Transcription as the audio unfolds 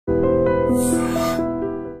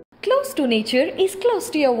Close to nature is close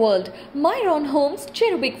to your world. Myron Homes,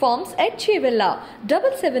 Cherubic Farms at Chevilla,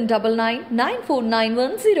 7799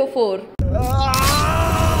 949104.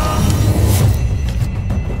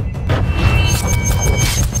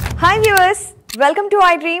 Hi viewers, welcome to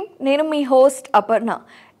iDream. నేను మీ host Aparna.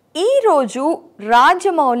 ఈ రోజు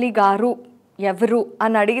రాజమౌళి గారు ఎవరు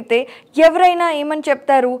అని అడిగితే ఎవరైనా ఏమని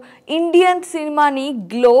చెప్తారు? ఇండియన్ సినిమాని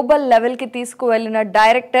గ్లోబల్ లెవెల్కి తీసుకువెళ్ళిన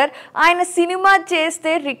డైరెక్టర్. ఆయన సినిమా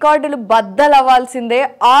చేస్తే రికార్డులు బద్దలవ్వాల్సిందే,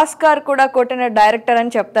 ఆస్కార్ కూడా కొట్టిన డైరెక్టర్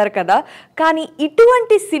అని చెప్తారు కదా. కానీ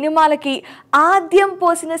ఇటువంటి సినిమాలకి ఆద్యం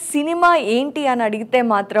పోసిన సినిమా ఏంటి అని అడిగితే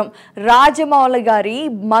మాత్రం రాజమౌళి గారి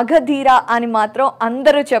మగధీర అని మాత్రం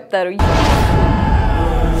అందరూ చెప్తారు.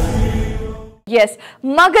 ఎస్,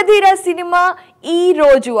 మగధీర సినిమా ఈ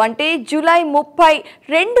రోజు అంటే జూలై 30,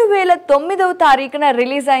 2009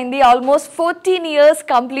 రిలీజ్ అయింది. ఆల్మోస్ట్ 14 years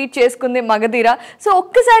కంప్లీట్ చేసుకుంది మగధీర. సో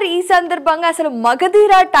ఒక్కసారి ఈ సందర్భంగా అసలు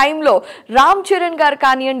మగధీర టైంలో రామ్ చరణ్ గారు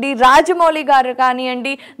కానివ్వండి, రాజమౌళి గారు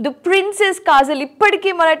కానివ్వండి, ది ప్రిన్సెస్ కాజల్,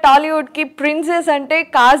 ఇప్పటికీ మన టాలీవుడ్కి ప్రిన్సెస్ అంటే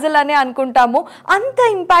కాజల్ అనే అనుకుంటాము. అంత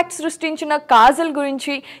ఇంపాక్ట్ సృష్టించిన కాజల్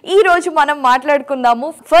గురించి ఈరోజు మనం మాట్లాడుకుందాము.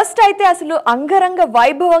 ఫస్ట్ అయితే అసలు అంగరంగ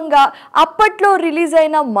వైభవంగా అప్పట్లో రిలీజ్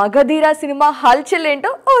అయిన మగధీర సినిమా హల్చల్ ఏంటో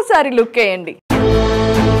ఓసారి లుక్ వేయండి.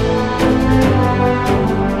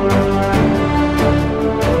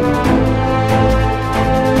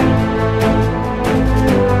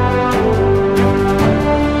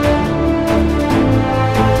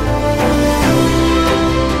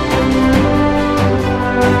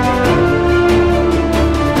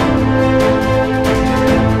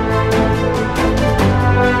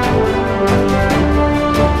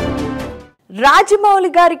 రాజమౌళి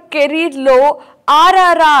గారి కెరీర్లో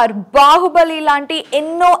ఆర్ఆర్ఆర్, బాహుబలి లాంటి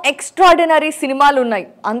ఎన్నో ఎక్స్ట్రాడినరీ సినిమాలు ఉన్నాయి.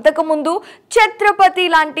 అంతకుముందు ఛత్రపతి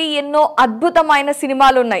లాంటి ఎన్నో అద్భుతమైన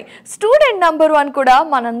సినిమాలు ఉన్నాయి. స్టూడెంట్ నంబర్ 1 కూడా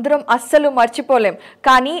మనందరం అస్సలు మర్చిపోలేం.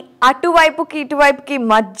 కానీ అటువైపుకి ఇటువైపుకి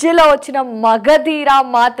మధ్యలో వచ్చిన మగధీర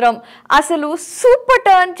మాత్రం అసలు సూపర్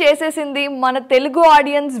టర్న్ చేసేసింది మన తెలుగు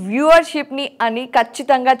ఆడియన్స్ వ్యూవర్షిప్ని అని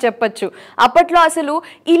ఖచ్చితంగా చెప్పచ్చు. అప్పట్లో అసలు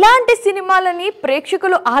ఇలాంటి సినిమాలని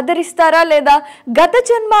ప్రేక్షకులు ఆదరిస్తారా లేదా, గత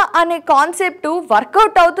జన్మ అనే కాన్సెప్ట్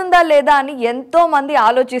వర్కౌట్ అవుతుందా లేదా అని ఎంతో మంది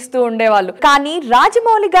ఆలోచిస్తూ ఉండేవాళ్ళు. కానీ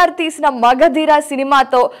రాజమౌళి గారు తీసిన మగధీర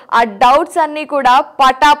సినిమాతో ఆ డౌట్స్ అన్ని కూడా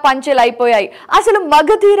పటాపంచలైపోయాయి. అసలు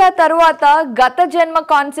మగధీర తరువాత గత జన్మ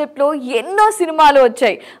కాన్సెప్ట్ లో ఎన్నో సినిమాలు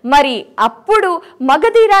వచ్చాయి. మరి అప్పుడు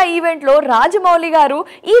మగధీర ఈవెంట్ లో రాజమౌళి గారు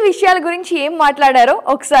ఈ విషయాల గురించి ఏం మాట్లాడారో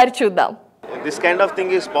ఒకసారి చూద్దాం. This kind of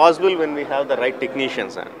thing is possible when we have the right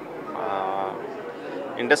technicians.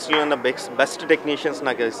 ఇండస్ట్రీలో ఉన్న బెస్ట్ టెక్నీషియన్స్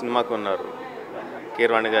నాకు సినిమాకు ఉన్నారు.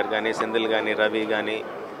 కీర్వాణి గారు కానీ, సెంధిల్ కానీ, రవి కానీ,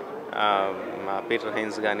 పీటర్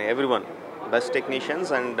హైన్స్ కానీ, everyone best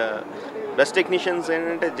technicians. And best technicians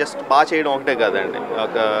ఏంటంటే జస్ట్ బాగా చేయడం ఒకటే కాదండి,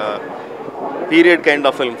 ఒక period kind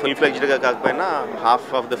of film, full ఫ్లెడ్జ్డ్గా కాకపోయినా half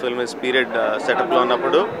of the film is period సెటప్లో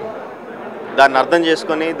ఉన్నప్పుడు దాన్ని అర్థం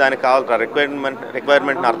చేసుకొని దానికి కావాల్సిన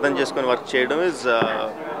రిక్వైర్మెంట్ని అర్థం చేసుకొని వర్క్ చేయడం ఇస్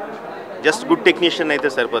just good technician అయితే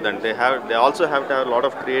సరిపోదండి. they also have to have a lot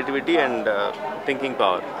of creativity and thinking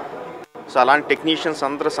power. So అలాంటి టెక్నీషియన్స్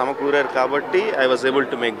అందరూ సమకూరారు కాబట్టి I was able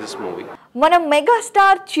to make this movie. మన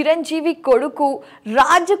మెగాస్టార్ చిరంజీవి కొడుకు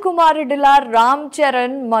రాజకుమారుడిలా రామ్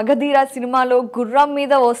చరణ్ మగధీర సినిమాలో గుర్రం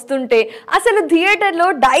మీద వస్తుంటే అసలు థియేటర్లో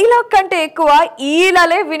డైలాగ్ కంటే ఎక్కువ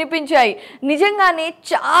ఈలలే వినిపించాయి. నిజంగానే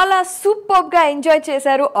చాలా సూపర్గా ఎంజాయ్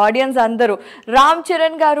చేశారు ఆడియన్స్ అందరూ. రామ్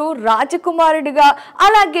చరణ్ గారు రాజకుమారుడిగా,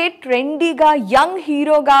 అలాగే ట్రెండీగా యంగ్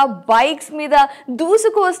హీరోగా బైక్స్ మీద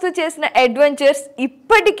దూసుకు వస్తూ చేసిన అడ్వెంచర్స్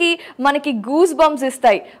ఇప్పటికీ మనకి గూస్ బంప్స్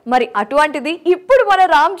ఇస్తాయి. మరి అటువంటిది ఇప్పుడు మన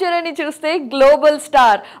రామ్ చరణ్ చూస్తే గ్లోబల్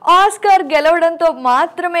స్టార్, ఆస్కార్ గెలవడంతో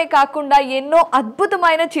మాత్రమే కాకుండా ఎన్నో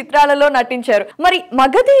అద్భుతమైన చిత్రాలలో నటించారు. మరి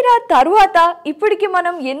మగధీర తరువాత ఇప్పటికి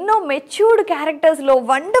మనం ఎన్నో మెచ్యూర్డ్ క్యారెక్టర్స్ లో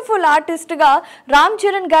వండర్ఫుల్ ఆర్టిస్ట్ గా రామ్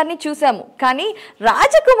చరణ్ గారిని చూసాము. కానీ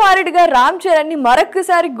రాజకుమారుడిగా రామ్ చరణ్ ని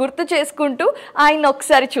మరొకసారి గుర్తు చేసుకుంటూ ఆయన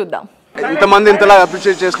ఒకసారి చూద్దాం. ఇంతమంది ఇంతలా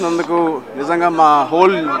అప్రిషియేట్ చేసినందుకు నిజంగా మా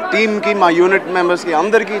హోల్ టీమ్కి, మా యూనిట్ మెంబర్స్కి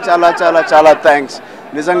అందరికీ చాలా చాలా చాలా థ్యాంక్స్.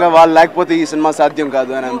 నిజంగా వాళ్ళు లేకపోతే ఈ సినిమా సాధ్యం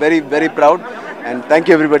కాదు. And I'm very very proud and thank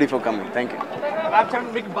you everybody for coming. Thank you.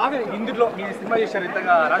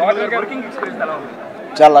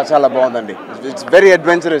 చాలా చాలా బాగుందండి. ఇట్స్ వెరీ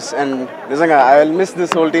అడ్వెంచరస్ అండ్ నిజంగా I will miss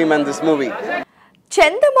this whole team and this movie.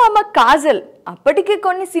 చందమామ కాజల్ అప్పటికి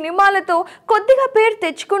కొన్ని సినిమాలతో కొద్దిగా పేరు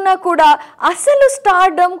తెచ్చుకున్నా కూడా అసలు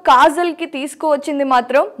స్టార్డమ్ కాజల్కి తీసుకువచ్చింది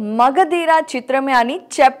మాత్రం మగధీర చిత్రమే అని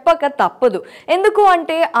చెప్పక తప్పదు. ఎందుకు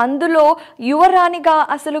అంటే అందులో యువరాణిగా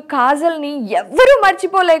అసలు కాజల్ని ఎవ్వరూ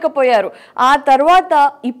మర్చిపోలేకపోయారు. ఆ తర్వాత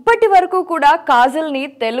ఇప్పటి వరకు కూడా కాజల్ని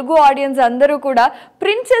తెలుగు ఆడియన్స్ అందరూ కూడా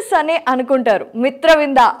ప్రిన్సెస్ అనే అనుకుంటారు.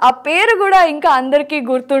 మిత్రవింద ఆ పేరు కూడా ఇంకా అందరికీ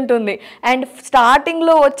గుర్తుంటుంది. అండ్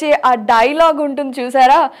స్టార్టింగ్లో వచ్చే ఆ డైలాగ్ ఉంటుంది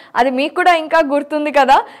చూసారా, అది మీకు కూడా ఇంకా గుర్తుంది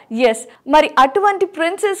కదా. ఎస్, మరి అటువంటి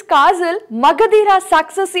ప్రిన్సెస్ కాజల్ మగధీర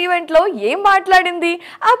సక్సెస్ ఈవెంట్లో ఏం మాట్లాడింది,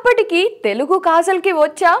 అప్పటికి తెలుగు కాజల్కి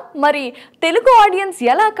వచ్చా, మరి తెలుగు ఆడియన్స్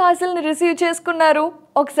ఎలా కాజల్ని రిసీవ్ చేసుకున్నారు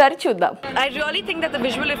ఒకసారి చూద్దాం. I really think that the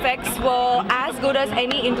visual effects were as good as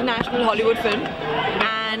any international Hollywood film,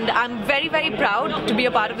 and I'm very proud to be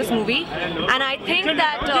a part of this movie. And I think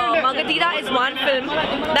that Magadheera is one film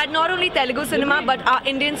that not only Telugu cinema but our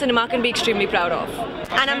Indian cinema can be extremely proud of,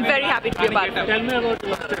 and I'm very happy to be a part of it. Tell me about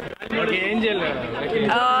Angel.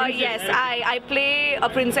 Yes, I play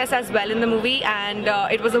a princess as well in the movie, and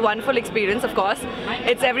it was a wonderful experience. Of course,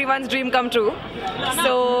 it's everyone's dream come true.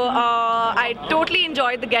 So I totally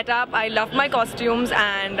enjoyed the get-up. I loved my costumes,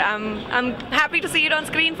 and I'm happy to see it on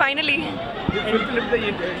screen finally. You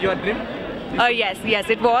fulfilled your dream? Yes,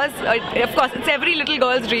 it was. Of course, it's every little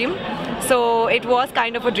girl's dream. So it was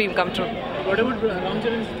kind of a dream come true. What about Ram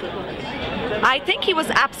Charan's performance? I think he was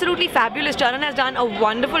absolutely fabulous. Charan has done a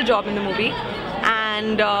wonderful job in the movie.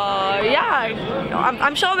 And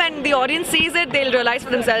I'm sure when the audience sees it, they'll realize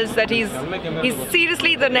for themselves that he's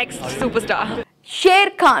seriously the next superstar.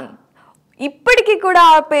 Share Khan ఇప్పటికీ కూడా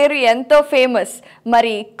ఆ పేరు ఎంతో famous.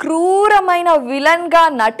 మరి క్రూరమైన విలన్గా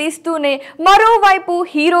నటిస్తూనే మరోవైపు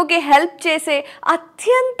హీరోకి హెల్ప్ చేసే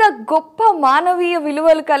అత్యంత గొప్ప మానవీయ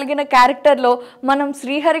విలువలు కలిగిన క్యారెక్టర్లో మనం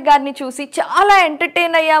శ్రీహరి గారిని చూసి చాలా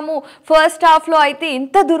ఎంటర్టైన్ అయ్యాము. ఫస్ట్ హాఫ్లో అయితే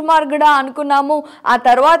ఇంత దుర్మార్గుడా అనుకున్నాము, ఆ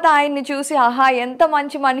తర్వాత ఆయన్ని చూసి ఆహా ఎంత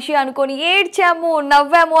మంచి మనిషి అనుకొని ఏడ్చాము,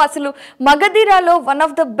 నవ్వాము. అసలు మగధీరాలో one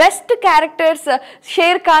of the best characters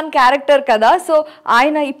share Khan character కదా. సో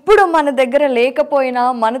ఆయన ఇప్పుడు మన దగ్గర లేకపోయినా,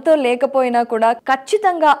 మనతో లేకపోయినా కూడా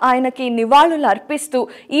ఖచ్చితంగా ఆయనకి నివాళులు అర్పిస్తూ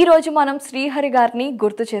ఈ రోజు మనం శ్రీహరి గారిని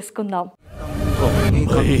గుర్తు చేసుకుందాం.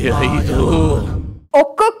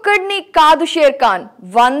 ఒక్కొక్కడిని కాదు షేర్ ఖాన్,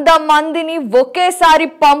 100 మందిని ఒకేసారి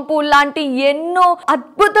పంపు లాంటి ఎన్నో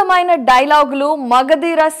అద్భుతమైన డైలాగులు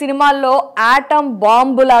మగధీర సినిమాల్లో ఆటం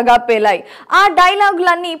బాంబులాగా పేలాయి. ఆ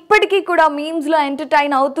డైలాగులన్నీ ఇప్పటికీ కూడా మీమ్స్లో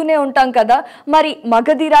ఎంటర్టైన్ అవుతూనే ఉంటాం కదా. మరి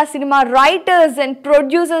Magadheera cinema writers and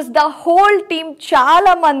producers, the whole team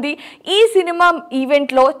చాలా మంది ఈ సినిమా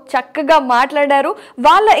ఈవెంట్లో చక్కగా మాట్లాడారు.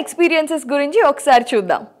 వాళ్ళ ఎక్స్పీరియన్సెస్ గురించి ఒకసారి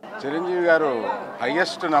చూద్దాం. చిరంజీవి గారు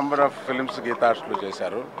హైయెస్ట్ నంబర్ ఆఫ్ ఫిల్మ్స్ గీతార్ట్స్లో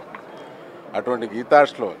చేశారు. అటువంటి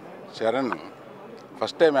గీతార్ట్స్లో చరణ్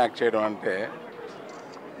ఫస్ట్ టైం యాక్ట్ చేయడం అంటే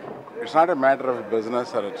it's not a matter of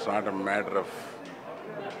business are it's not a matter of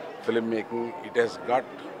film making. It has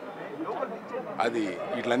got అది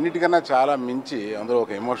వీటిలన్నిటికన్నా చాలా మించి అందులో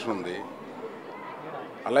ఒక ఎమోషన్ ఉంది.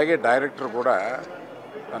 అలాగే డైరెక్టర్ కూడా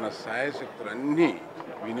తన శాయశక్తులన్నీ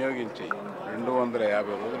వినియోగించి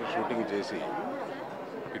 250 రోజులు షూటింగ్ చేసి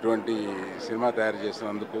ఇటువంటి సినిమా తయారు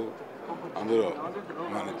చేసినందుకు, అందులో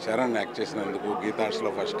మన చరణ్ యాక్ట్ చేసినందుకు గీతార్ట్స్లో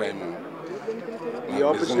ఫస్ట్ టైం ఈ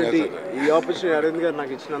ఆపర్చునిటీ అరవింద్ గారు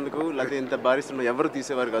నాకు ఇచ్చినందుకు. లేకపోతే ఇంత భారీ సినిమా ఎవరు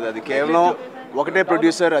తీసేవారు కదా, అది కేవలం ఒకటే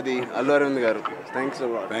ప్రొడ్యూసర్, అది అల్లు అరవింద్ గారు. Thanks.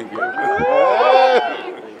 Thank you.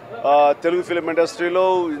 Telugu film ఇండస్ట్రీలో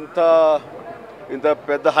ఇంత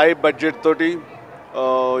పెద్ద హై బడ్జెట్ తోటి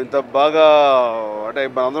ఇంత బాగా అంటే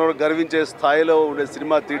మనందరూ గర్వించే స్థాయిలో ఉండే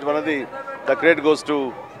సినిమా తీయటం అనేది the credit goes to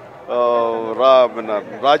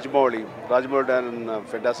Rajamouli and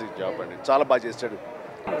fantastic job అండి. చాలా బాగా చేశాడు.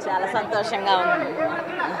 చాలా సంతోషంగా ఉంది,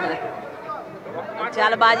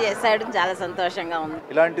 చాలా బాగా చేశాడు, చాలా సంతోషంగా ఉంది.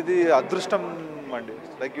 ఇలాంటిది అదృష్టం అండి.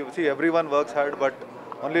 Like you see every one works hard, but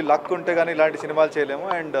only luck ఉంటే కానీ ఇలాంటి సినిమాలు చేయలేము.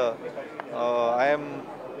 And I'm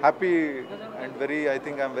happy and I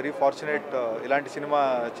think I'm very fortunate ఇలాంటి సినిమా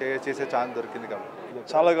చేసే ఛాన్స్ దొరికింది కాబట్టి.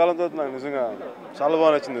 చాలా కాలం తర్వాత నాకు నిజంగా చాలా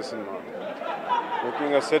బాగా నచ్చింది సినిమా.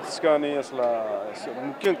 ముఖ్యంగా సెట్స్ కానీ అసలు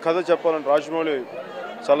ముఖ్యం కథ చెప్పాలంటే రాజమౌళి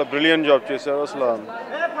చాలా బ్రిలియంట్ జాబ్ చేశారు. అసలు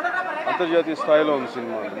అంతర్జాతీయ స్థాయిలో ఉంది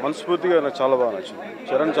సినిమా. మనస్ఫూర్తిగా నాకు చాలా బాగా నచ్చింది.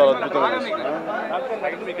 చరణ్ చాలా అద్భుతంగా నచ్చింది.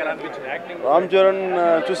 రామ్ చరణ్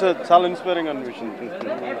చూసే చాలా ఇన్స్పైరింగ్ అనిపించింది.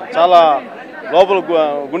 చాలా లోపల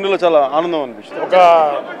గుండెలో చాలా ఆనందం అనిపించింది. ఒక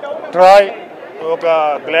ట్రాయ్, ఒక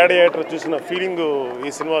గ్లాడియేటర్ చూసిన ఫీలింగ్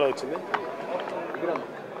ఈ సినిమాలో వచ్చింది.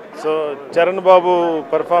 సో చరణ్ బాబు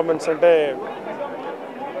పెర్ఫార్మెన్స్ అంటే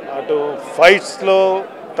అటు ఫైట్స్లో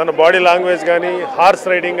తన బాడీ లాంగ్వేజ్ కానీ, హార్స్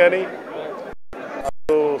రైడింగ్ కానీ,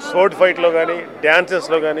 అటు స్పోర్ట్ ఫైట్లో కానీ,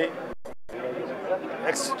 డ్యాన్సెస్లో కానీ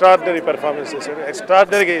ఎక్స్ట్రాడినరీ పెర్ఫార్మెన్స్ చేశాడు,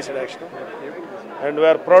 ఎక్స్ట్రాడినరీగా చేశాడు action. And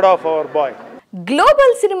we are proud of our bye.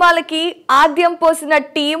 Global సినిమాలకి ఆద్యం పోసిన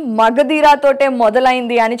టీం మగధీరా తోటే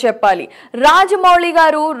మొదలైంది అని చెప్పాలి. రాజమౌళి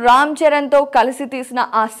గారు రామ్ చరణ్తో కలిసి తీసిన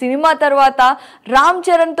ఆ సినిమా తర్వాత రామ్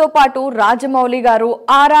చరణ్తో పాటు రాజమౌళి గారు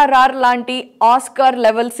RRR లాంటి ఆస్కార్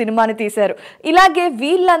లెవెల్ సినిమాని తీశారు. ఇలాగే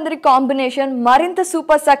వీళ్ళందరి కాంబినేషన్ మరింత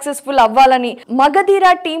సూపర్ సక్సెస్ఫుల్ అవ్వాలని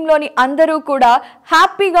మగధీరా టీంలోని అందరూ కూడా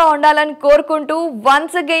హ్యాపీగా ఉండాలని కోరుకుంటూ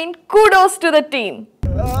once again kudos to the team.